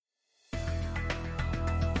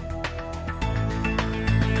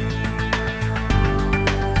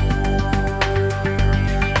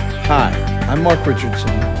I'm Mark Richardson,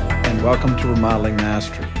 and welcome to Remodeling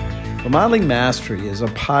Mastery. Remodeling Mastery is a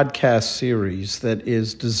podcast series that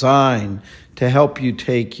is designed to help you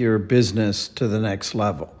take your business to the next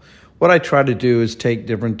level. What I try to do is take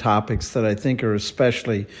different topics that I think are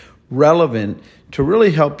especially relevant to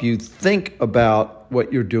really help you think about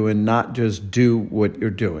what you're doing, not just do what you're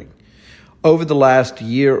doing. Over the last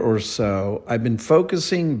year or so, I've been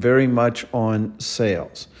focusing very much on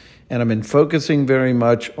sales. And I've been focusing very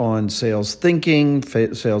much on sales thinking,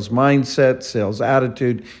 sales mindset, sales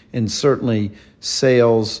attitude, and certainly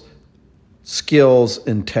sales skills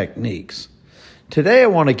and techniques. Today, I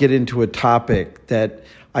want to get into a topic that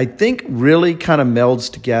I think really kind of melds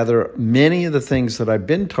together many of the things that I've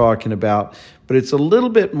been talking about, but it's a little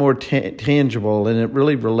bit more tangible and it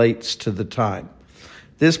really relates to the time.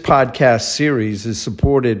 This podcast series is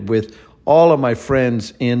supported with all of my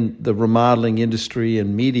friends in the remodeling industry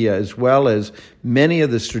and media, as well as many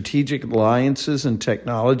of the strategic alliances and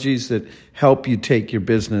technologies that help you take your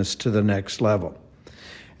business to the next level.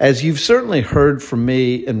 As you've certainly heard from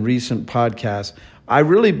me in recent podcasts, I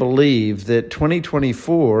really believe that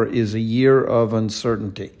 2024 is a year of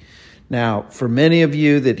uncertainty. Now, for many of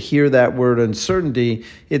you that hear that word uncertainty,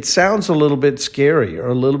 it sounds a little bit scary or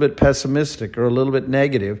a little bit pessimistic or a little bit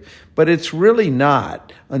negative, but it's really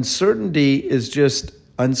not. Uncertainty is just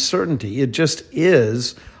uncertainty. It just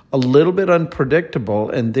is a little bit unpredictable,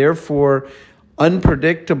 and therefore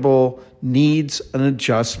unpredictable needs an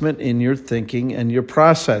adjustment in your thinking and your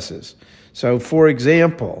processes. So, for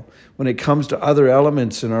example, when it comes to other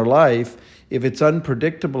elements in our life, if it's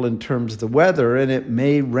unpredictable in terms of the weather and it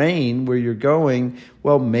may rain where you're going,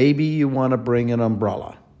 well, maybe you want to bring an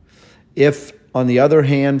umbrella. If, on the other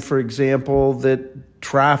hand, for example, that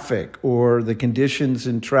traffic or the conditions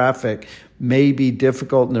in traffic may be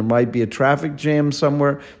difficult and there might be a traffic jam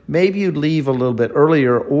somewhere, maybe you leave a little bit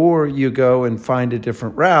earlier or you go and find a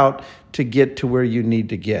different route to get to where you need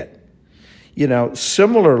to get.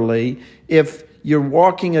 Similarly, if you're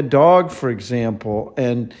walking a dog, for example,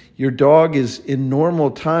 and your dog is in normal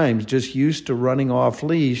times just used to running off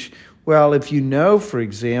leash. Well, if you know, for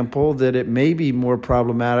example, that it may be more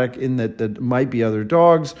problematic in that there might be other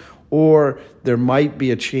dogs or there might be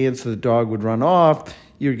a chance that the dog would run off,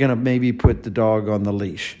 you're going to maybe put the dog on the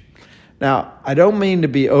leash. Now, I don't mean to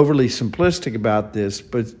be overly simplistic about this,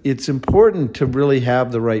 but it's important to really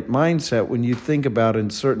have the right mindset when you think about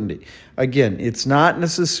uncertainty. Again, it's not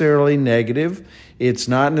necessarily negative. It's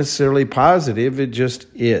not necessarily positive. It just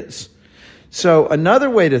is. So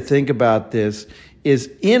another way to think about this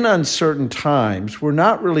is in uncertain times, we're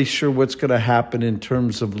not really sure what's going to happen in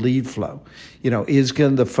terms of lead flow. Is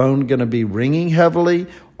the phone going to be ringing heavily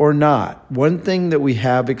or not? One thing that we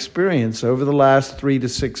have experienced over the last 3 to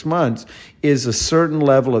 6 months is a certain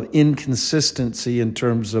level of inconsistency in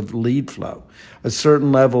terms of lead flow, a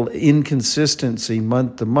certain level of inconsistency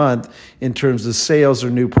month to month in terms of sales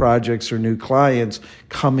or new projects or new clients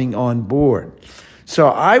coming on board. So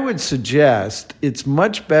I would suggest it's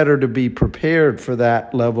much better to be prepared for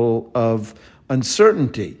that level of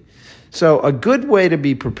uncertainty. So a good way to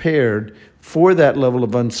be prepared for that level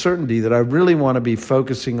of uncertainty that I really want to be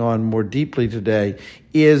focusing on more deeply today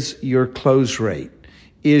is your close rate,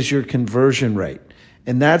 is your conversion rate.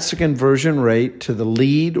 And that's the conversion rate to the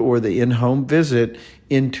lead or the in-home visit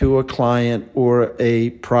into a client or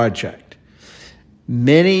a project.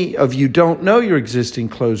 Many of you don't know your existing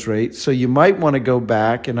close rate, so you might want to go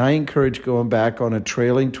back, and I encourage going back on a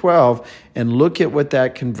trailing 12 and look at what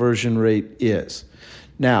that conversion rate is.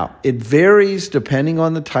 Now, it varies depending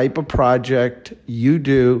on the type of project you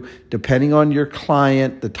do, depending on your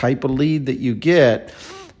client, the type of lead that you get,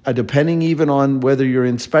 depending even on whether you're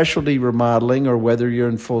in specialty remodeling or whether you're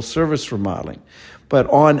in full service remodeling. But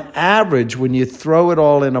on average, when you throw it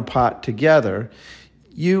all in a pot together,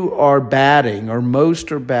 you are batting, or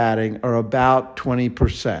most are batting, are about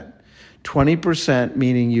 20%. 20%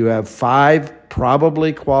 meaning you have 5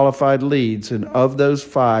 probably qualified leads, and of those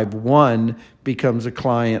 5, 1 becomes a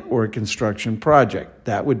client or a construction project.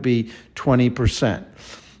 That would be 20%.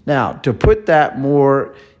 Now, to put that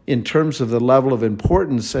more in terms of the level of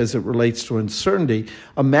importance as it relates to uncertainty,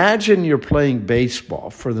 imagine you're playing baseball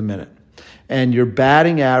for the minute, and your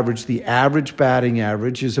batting average, the average batting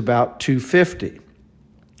average is about 250.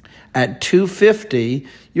 At 250,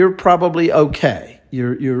 you're probably okay.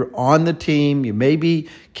 You're on the team. You may be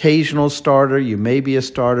occasional starter. You may be a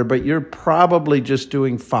starter, but you're probably just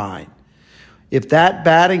doing fine. If that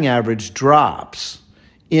batting average drops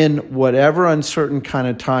in whatever uncertain kind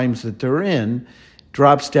of times that they're in,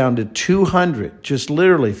 drops down to 200, just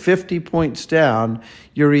literally 50 points down,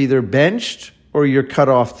 you're either benched or you're cut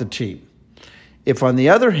off the team. If, on the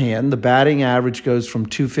other hand, the batting average goes from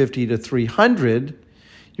 250 to 300,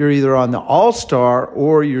 you're either on the all-star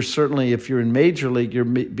or you're certainly, if you're in major league, you're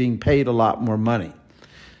being paid a lot more money.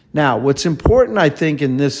 Now, what's important, I think,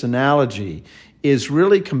 in this analogy is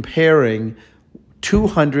really comparing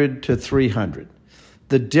 200 to 300.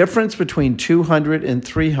 The difference between 200 and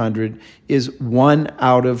 300 is 1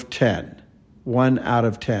 out of 10. 1 out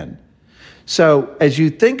of 10. So as you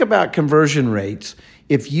think about conversion rates,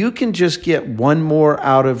 if you can just get one more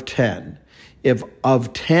out of 10, if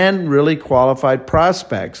of 10 really qualified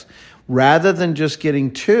prospects, rather than just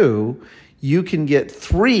getting 2, you can get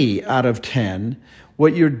 3 out of 10,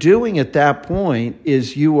 what you're doing at that point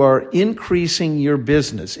is you are increasing your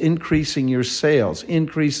business, increasing your sales,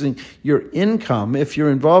 increasing your income, if you're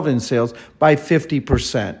involved in sales, by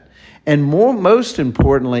 50%. And most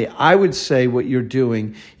importantly, I would say what you're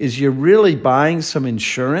doing is you're really buying some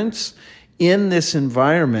insurance in this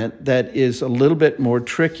environment that is a little bit more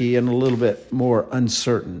tricky and a little bit more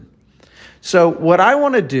uncertain. So what I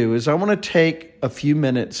want to do is I want to take a few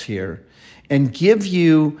minutes here and give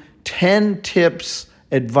you 10 tips,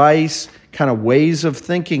 advice, kind of ways of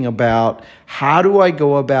thinking about how do I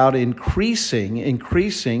go about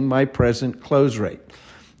increasing my present close rate.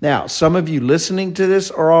 Now, some of you listening to this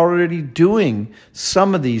are already doing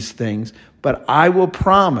some of these things, but I will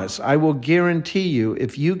promise, I will guarantee you,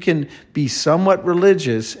 if you can be somewhat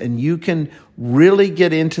religious and you can really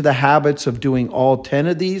get into the habits of doing all 10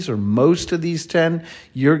 of these or most of these 10,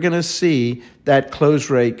 you're going to see that close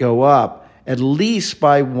rate go up at least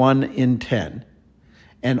by 1 in 10.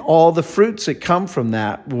 And all the fruits that come from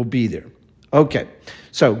that will be there. Okay,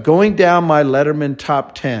 so going down my Letterman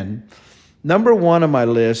top 10, number 1 on my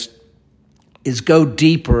list is go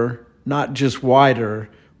deeper, not just wider,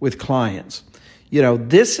 with clients. You know,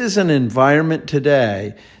 this is an environment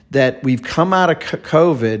today that we've come out of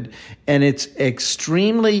COVID, and it's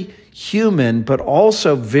extremely human, but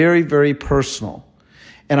also very, very personal.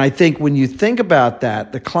 And I think when you think about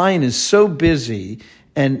that, the client is so busy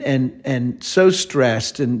and so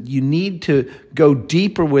stressed, and you need to go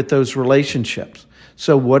deeper with those relationships.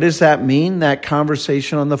 So what does that mean? That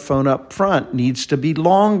conversation on the phone up front needs to be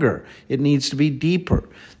longer. It needs to be deeper.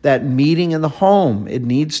 That meeting in the home, it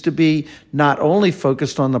needs to be not only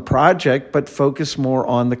focused on the project, but focused more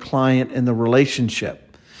on the client and the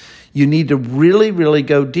relationship. You need to really, really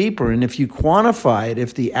go deeper. And if you quantify it,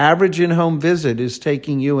 if the average in-home visit is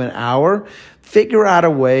taking you an hour, figure out a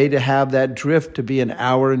way to have that drift to be an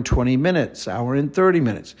hour and 20 minutes, hour and 30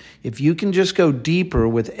 minutes. If you can just go deeper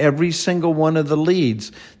with every single one of the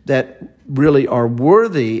leads that really are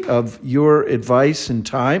worthy of your advice and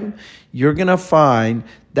time, you're going to find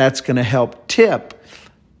that's going to help tip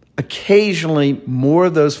occasionally more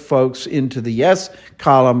of those folks into the yes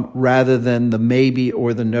column rather than the maybe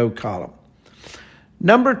or the no column.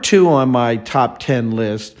 Number 2 on my top 10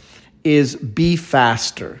 list is be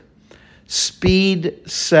faster. Speed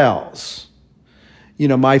sells. You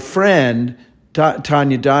know, my friend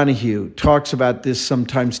Tanya Donahue talks about this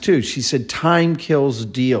sometimes too. She said, time kills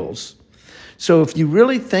deals. So if you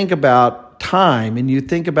really think about time and you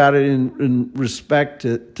think about it in respect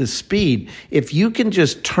to speed, if you can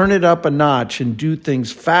just turn it up a notch and do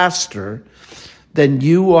things faster, then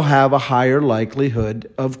you will have a higher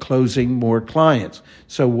likelihood of closing more clients.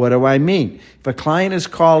 So what do I mean? If a client is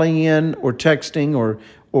calling in or texting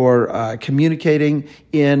or communicating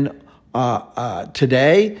in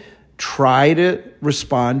today, try to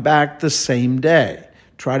respond back the same day.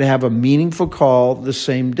 Try to have a meaningful call the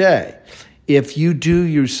same day. If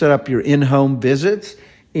you set up your in-home visits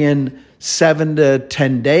in 7 to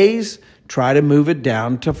 10 days, try to move it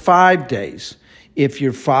down to 5 days. If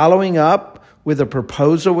you're following up with a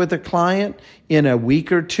proposal with a client in a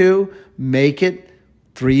week or 2, make it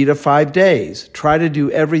 3 to 5 days. Try to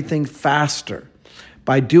do everything faster.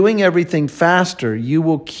 By doing everything faster, you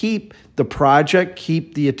will keep the project,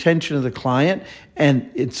 keep the attention of the client,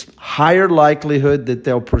 and it's higher likelihood that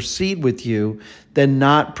they'll proceed with you than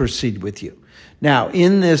not proceed with you. Now,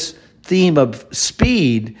 in this theme of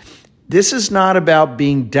speed, this is not about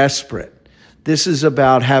being desperate. This is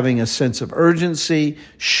about having a sense of urgency,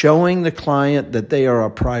 showing the client that they are a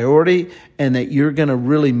priority and that you're going to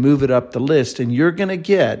really move it up the list. And you're going to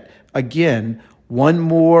get, again, 1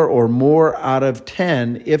 more or more out of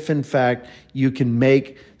 10 if, in fact, you can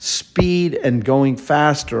make speed and going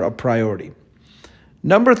faster a priority.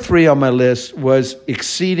 Number 3 on my list was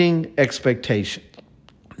exceeding expectations.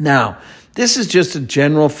 Now, this is just a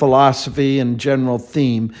general philosophy and general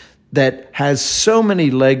theme that has so many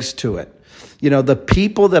legs to it. You know, the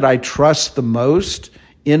people that I trust the most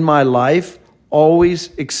in my life always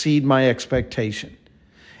exceed my expectation.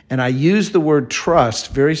 And I use the word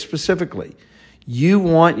trust very specifically. You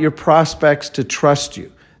want your prospects to trust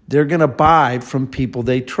you. They're going to buy from people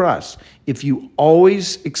they trust. If you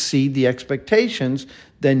always exceed the expectations,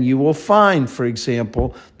 then you will find, for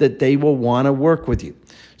example, that they will want to work with you.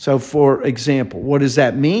 So, for example, what does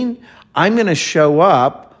that mean? I'm going to show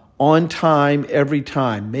up on time every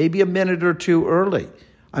time, maybe a minute or two early.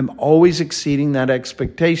 I'm always exceeding that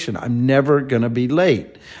expectation. I'm never going to be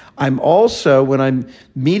late. I'm also, when I'm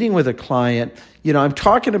meeting with a client, I'm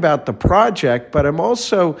talking about the project, but I'm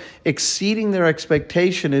also exceeding their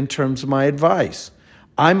expectation in terms of my advice.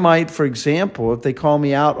 I might, for example, if they call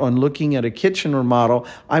me out on looking at a kitchen remodel,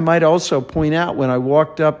 I might also point out when I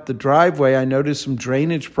walked up the driveway, I noticed some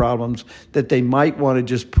drainage problems that they might want to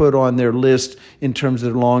just put on their list in terms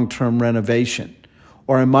of long-term renovation.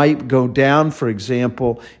 Or I might go down, for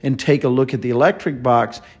example, and take a look at the electric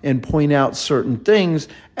box and point out certain things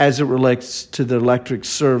as it relates to the electric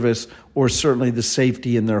service or certainly the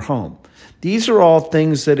safety in their home. These are all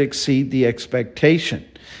things that exceed the expectation.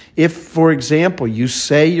 If, for example, you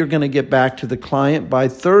say you're going to get back to the client by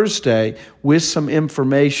Thursday with some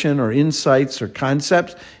information or insights or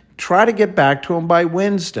concepts, try to get back to them by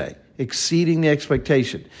Wednesday, exceeding the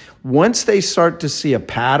expectation. Once they start to see a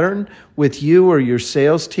pattern with you or your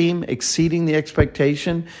sales team exceeding the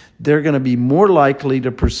expectation, they're going to be more likely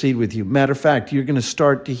to proceed with you. Matter of fact, you're going to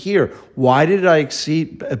start to hear, why did I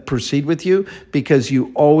proceed with you? Because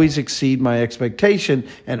you always exceed my expectation,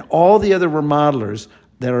 and all the other remodelers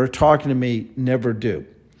that are talking to me never do.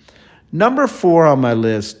 Number 4 on my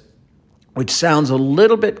list, which sounds a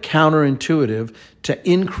little bit counterintuitive to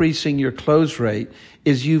increasing your close rate,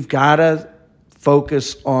 is you've got to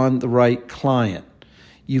focus on the right client.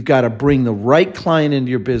 You've got to bring the right client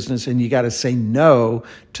into your business, and you got to say no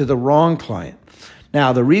to the wrong client.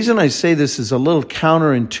 Now, the reason I say this is a little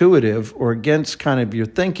counterintuitive or against kind of your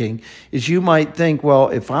thinking is you might think, well,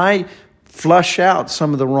 if I flush out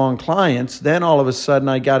some of the wrong clients, then all of a sudden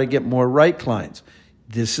I got to get more right clients.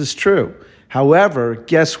 This is true. However,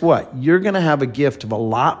 guess what? You're going to have a gift of a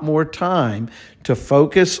lot more time to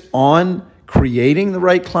focus on creating the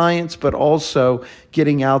right clients, but also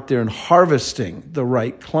getting out there and harvesting the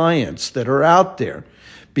right clients that are out there.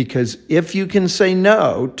 Because if you can say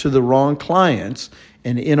no to the wrong clients,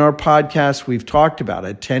 and in our podcast, we've talked about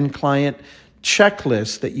a 10-client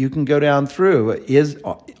checklist that you can go down through.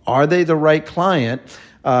 Are they the right client?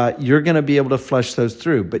 You're going to be able to flush those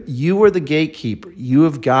through. But you are the gatekeeper. You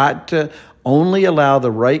have got to only allow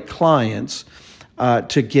the right clients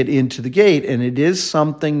to get into the gate. And it is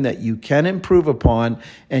something that you can improve upon,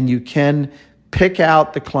 and you can pick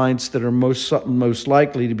out the clients that are most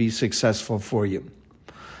likely to be successful for you.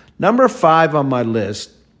 Number 5 on my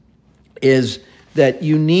list is that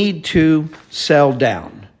you need to sell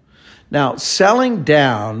down. Now, selling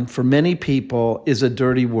down for many people is a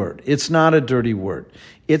dirty word. It's not a dirty word.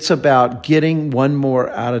 It's about getting 1 more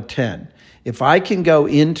out of 10. If I can go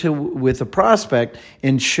into with a prospect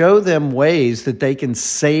and show them ways that they can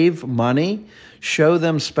save money, show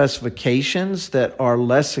them specifications that are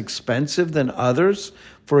less expensive than others,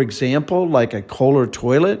 for example, like a Kohler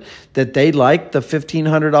toilet, that they like the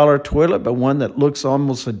 $1,500 toilet, but one that looks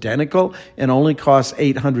almost identical and only costs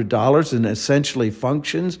 $800 and essentially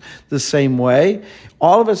functions the same way.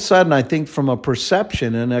 All of a sudden, I think from a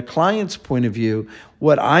perception and a client's point of view,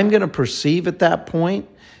 what I'm going to perceive at that point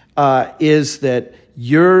is that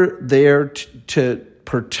you're there to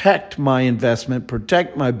protect my investment,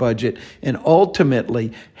 protect my budget, and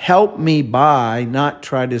ultimately help me buy, not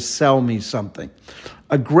try to sell me something.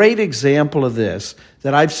 A great example of this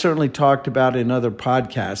that I've certainly talked about in other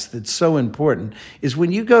podcasts that's so important is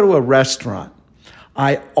when you go to a restaurant,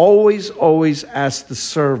 I always ask the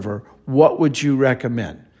server, what would you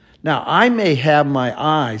recommend? Now, I may have my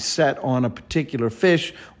eye set on a particular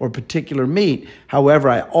fish or particular meat. However,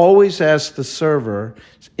 I always ask the server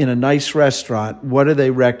in a nice restaurant, what do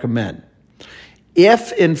they recommend?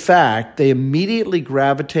 If, in fact, they immediately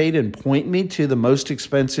gravitate and point me to the most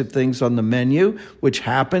expensive things on the menu, which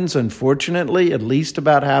happens, unfortunately, at least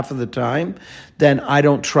about half of the time, then I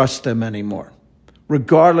don't trust them anymore.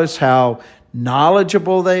 Regardless how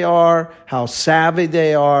knowledgeable they are, how savvy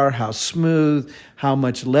they are, how smooth, how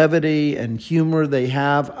much levity and humor they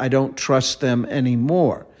have, I don't trust them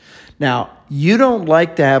anymore. Now, you don't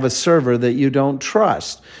like to have a server that you don't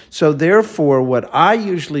trust. So therefore, what I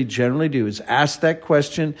usually generally do is ask that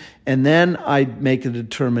question, and then I make a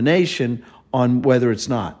determination on whether it's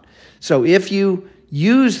not. So if you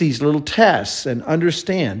use these little tests and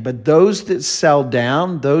understand. But those that sell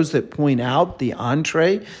down, those that point out the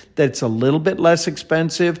entree that's a little bit less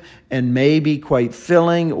expensive and maybe quite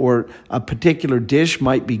filling, or a particular dish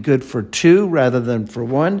might be good for two rather than for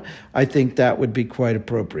one, I think that would be quite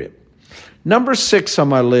appropriate. Number 6 on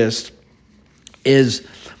my list is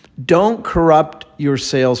don't corrupt your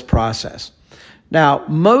sales process. Now,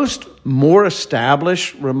 most more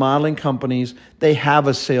established remodeling companies, they have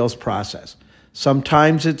a sales process.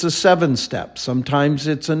 Sometimes it's a 7-step, sometimes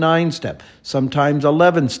it's a 9-step, sometimes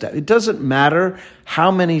 11-step. It doesn't matter how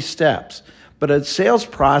many steps, but a sales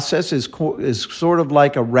process is sort of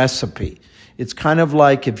like a recipe. It's kind of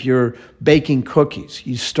like if you're baking cookies.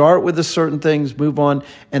 You start with a certain things, move on,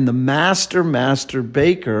 and the master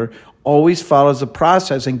baker always follows a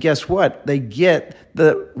process, and guess what? They get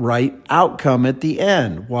the right outcome at the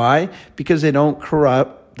end. Why? Because they don't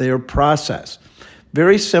corrupt their process.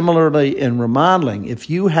 Very similarly in remodeling, if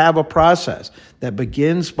you have a process that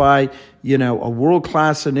begins by, a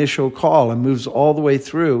world-class initial call and moves all the way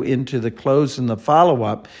through into the close and the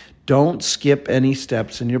follow-up, don't skip any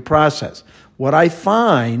steps in your process. What I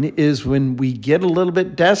find is when we get a little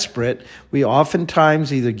bit desperate, we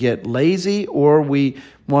oftentimes either get lazy or we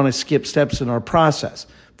want to skip steps in our process.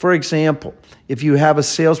 For example, if you have a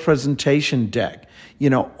sales presentation deck,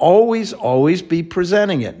 always be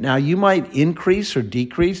presenting it. Now, you might increase or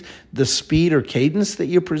decrease the speed or cadence that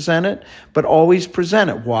you present it, but always present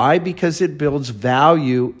it. Why? Because it builds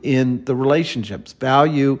value in the relationships,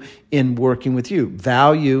 value in working with you,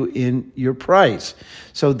 value in your price.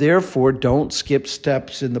 So therefore, don't skip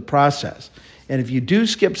steps in the process. And if you do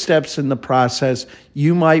skip steps in the process,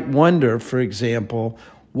 you might wonder, for example,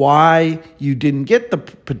 why you didn't get the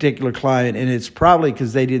particular client, and it's probably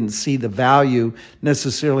because they didn't see the value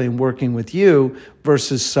necessarily in working with you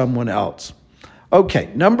versus someone else. Okay,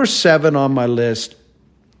 number 7 on my list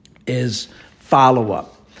is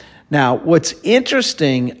follow-up. Now, what's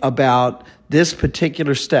interesting about this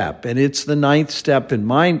particular step, and it's the 9th step in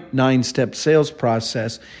my 9-step sales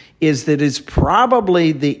process, is that it's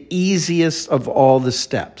probably the easiest of all the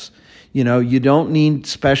steps. You don't need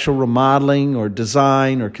special remodeling or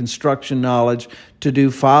design or construction knowledge to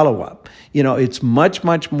do follow-up. It's much,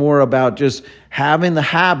 much more about just having the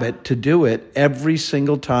habit to do it every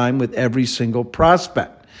single time with every single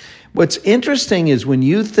prospect. What's interesting is when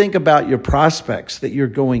you think about your prospects that you're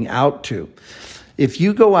going out to, if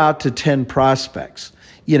you go out to 10 prospects,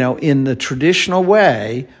 in the traditional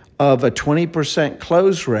way of a 20%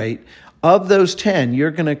 close rate, of those 10,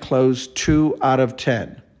 you're going to close 2 out of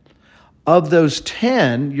 10. Of those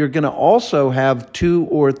 10, you're going to also have 2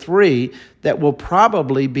 or 3 that will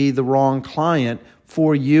probably be the wrong client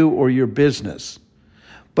for you or your business.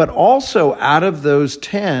 But also out of those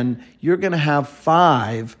 10, you're going to have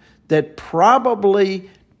 5 that probably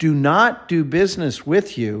do not do business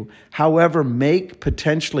with you, however, make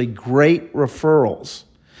potentially great referrals.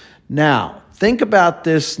 Now, think about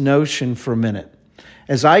this notion for a minute.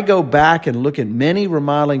 As I go back and look at many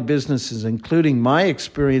remodeling businesses, including my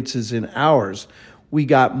experiences in ours, we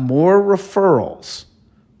got more referrals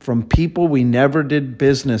from people we never did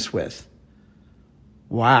business with.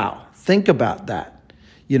 Wow, think about that.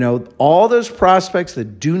 All those prospects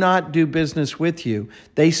that do not do business with you,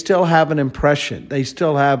 they still have an impression. They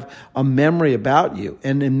still have a memory about you.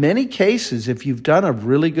 And in many cases, if you've done a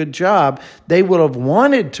really good job, they would have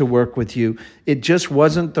wanted to work with you. It just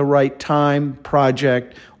wasn't the right time,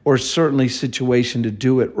 project, or certainly situation to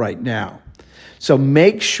do it right now. So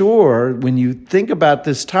make sure when you think about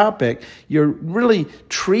this topic, you're really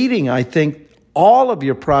treating, I think, all of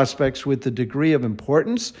your prospects with a degree of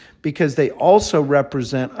importance because they also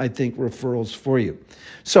represent, I think, referrals for you.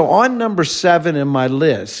 So on number 7 in my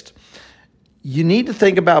list, you need to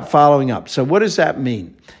think about following up. So what does that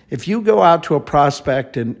mean? If you go out to a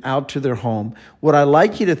prospect and out to their home, what I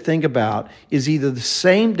like you to think about is either the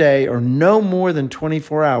same day or no more than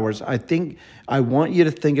 24 hours. I want you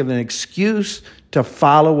to think of an excuse to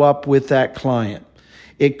follow up with that client.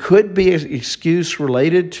 It could be an excuse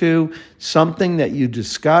related to something that you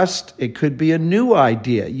discussed. It could be a new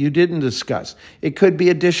idea you didn't discuss. It could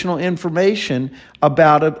be additional information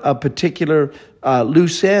about a particular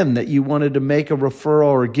loose end that you wanted to make a referral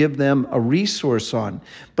or give them a resource on.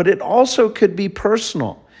 But it also could be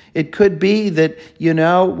personal. It could be that,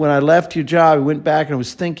 when I left your job, I went back and I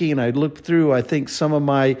was thinking and I looked through, I think, some of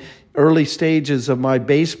my early stages of my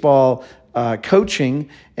baseball coaching,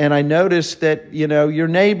 and I noticed that your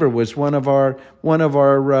neighbor was one of our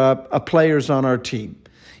players on our team.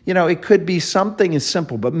 It could be something as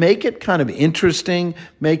simple, but make it kind of interesting,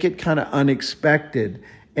 make it kind of unexpected,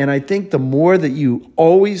 And I think the more that you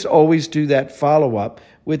always do that follow-up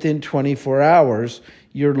within 24 hours,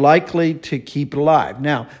 you're likely to keep it alive.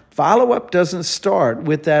 Now, follow-up doesn't start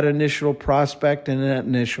with that initial prospect and that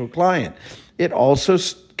initial client. It also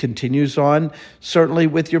continues on certainly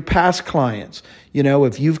with your past clients.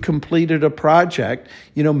 If you've completed a project,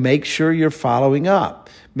 make sure you're following up.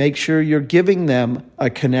 Make sure you're giving them a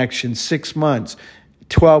connection 6 months,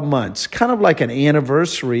 12 months, kind of like an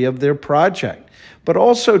anniversary of their project. But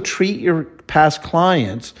also treat your past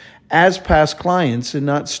clients as past clients and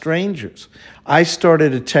not strangers. I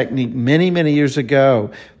started a technique many years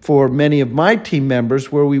ago for many of my team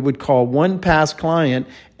members where we would call one past client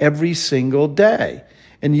every single day.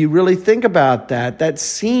 And you really think about that, that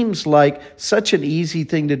seems like such an easy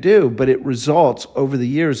thing to do, but it results over the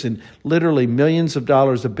years in literally millions of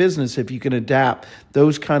dollars of business if you can adapt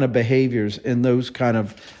those kind of behaviors and those kind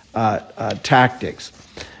of tactics.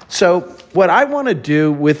 So what I want to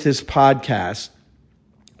do with this podcast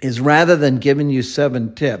is rather than giving you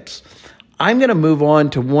 7 tips, I'm going to move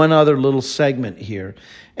on to one other little segment here,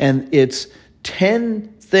 and it's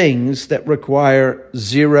 10 things that require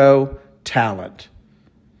zero talent.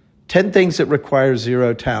 10 things that require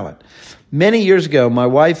zero talent. Many years ago, my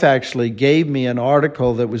wife actually gave me an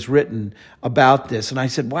article that was written about this. And I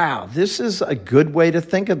said, wow, this is a good way to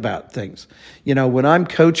think about things. When I'm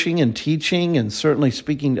coaching and teaching and certainly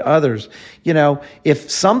speaking to others, if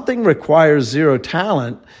something requires zero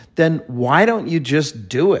talent, then why don't you just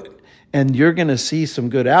do it? And you're going to see some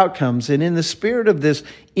good outcomes. And in the spirit of this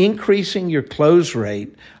increasing your close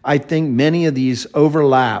rate, I think many of these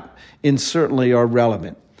overlap and certainly are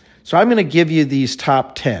relevant. So I'm going to give you these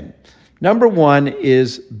top 10. Number 1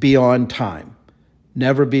 is be on time.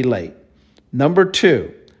 Never be late. Number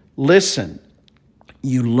 2, listen.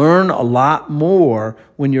 You learn a lot more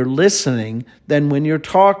when you're listening than when you're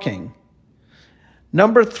talking.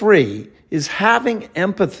 Number 3 is having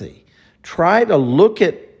empathy. Try to look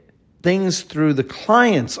at things through the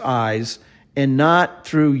client's eyes and not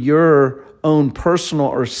through your own personal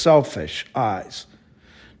or selfish eyes.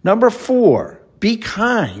 Number 4, be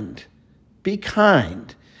kind. Be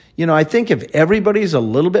kind. I think if everybody's a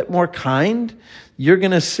little bit more kind, you're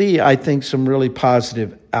going to see, I think, some really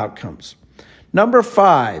positive outcomes. Number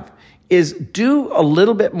 5 is do a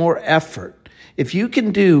little bit more effort. If you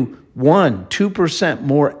can do 1-2%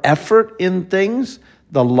 more effort in things,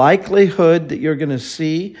 the likelihood that you're going to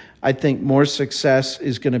see, I think, more success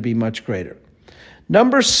is going to be much greater.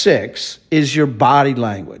 Number 6 is your body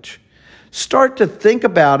language. Start to think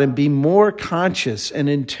about and be more conscious and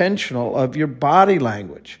intentional of your body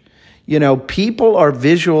language. People are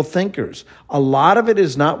visual thinkers. A lot of it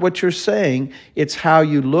is not what you're saying. It's how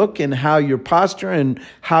you look and how your posture and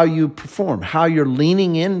how you perform, how you're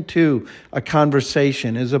leaning into a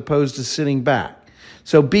conversation as opposed to sitting back.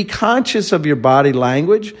 So be conscious of your body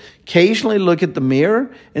language. Occasionally look at the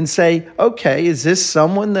mirror and say, okay, is this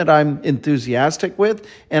someone that I'm enthusiastic with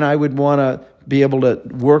and I would want to be able to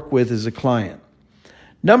work with as a client?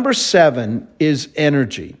 Number 7 is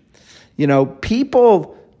energy.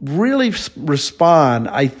 People really respond,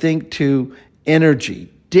 I think, to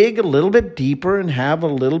energy. Dig a little bit deeper and have a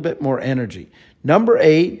little bit more energy. Number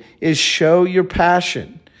 8 is show your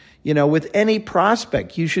passion. With any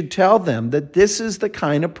prospect, you should tell them that this is the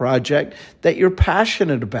kind of project that you're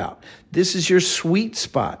passionate about. This is your sweet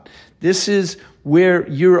spot. This is where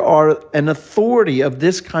you are an authority of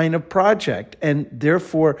this kind of project. And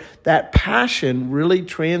therefore, that passion really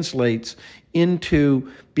translates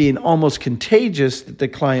into being almost contagious that the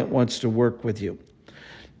client wants to work with you.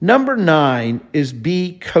 Number 9 is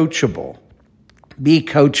be coachable. Be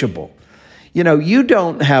coachable. You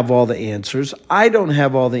don't have all the answers. I don't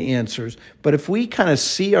have all the answers. But if we kind of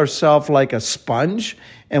see ourselves like a sponge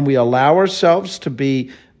and we allow ourselves to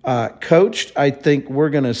be coached, I think we're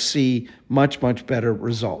going to see much better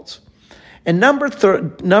results. And number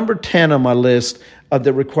 10 on my list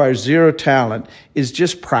that requires zero talent is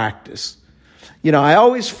just practice. I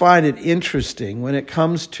always find it interesting when it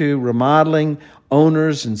comes to remodeling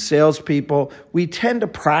owners and salespeople, we tend to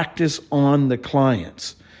practice on the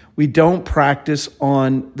clients. We don't practice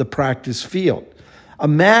on the practice field.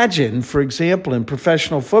 Imagine, for example, in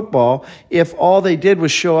professional football, if all they did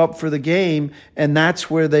was show up for the game and that's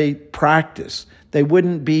where they practice. They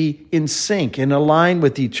wouldn't be in sync and aligned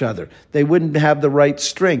with each other. They wouldn't have the right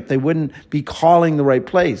strength. They wouldn't be calling the right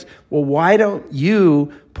plays. Well, why don't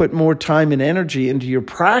you put more time and energy into your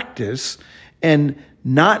practice and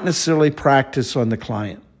not necessarily practice on the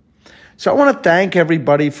client? So I want to thank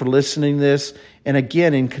everybody for listening to this. And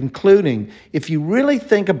again, in concluding, if you really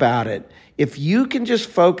think about it, if you can just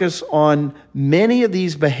focus on many of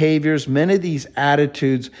these behaviors, many of these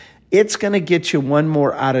attitudes, it's going to get you 1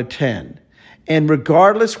 more out of 10. And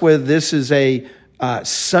regardless whether this is a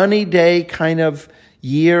sunny day kind of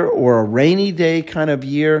year or a rainy day kind of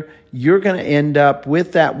year, you're going to end up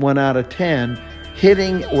with that 1 out of 10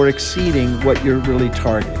 hitting or exceeding what you're really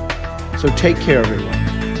targeting. So take care, everyone.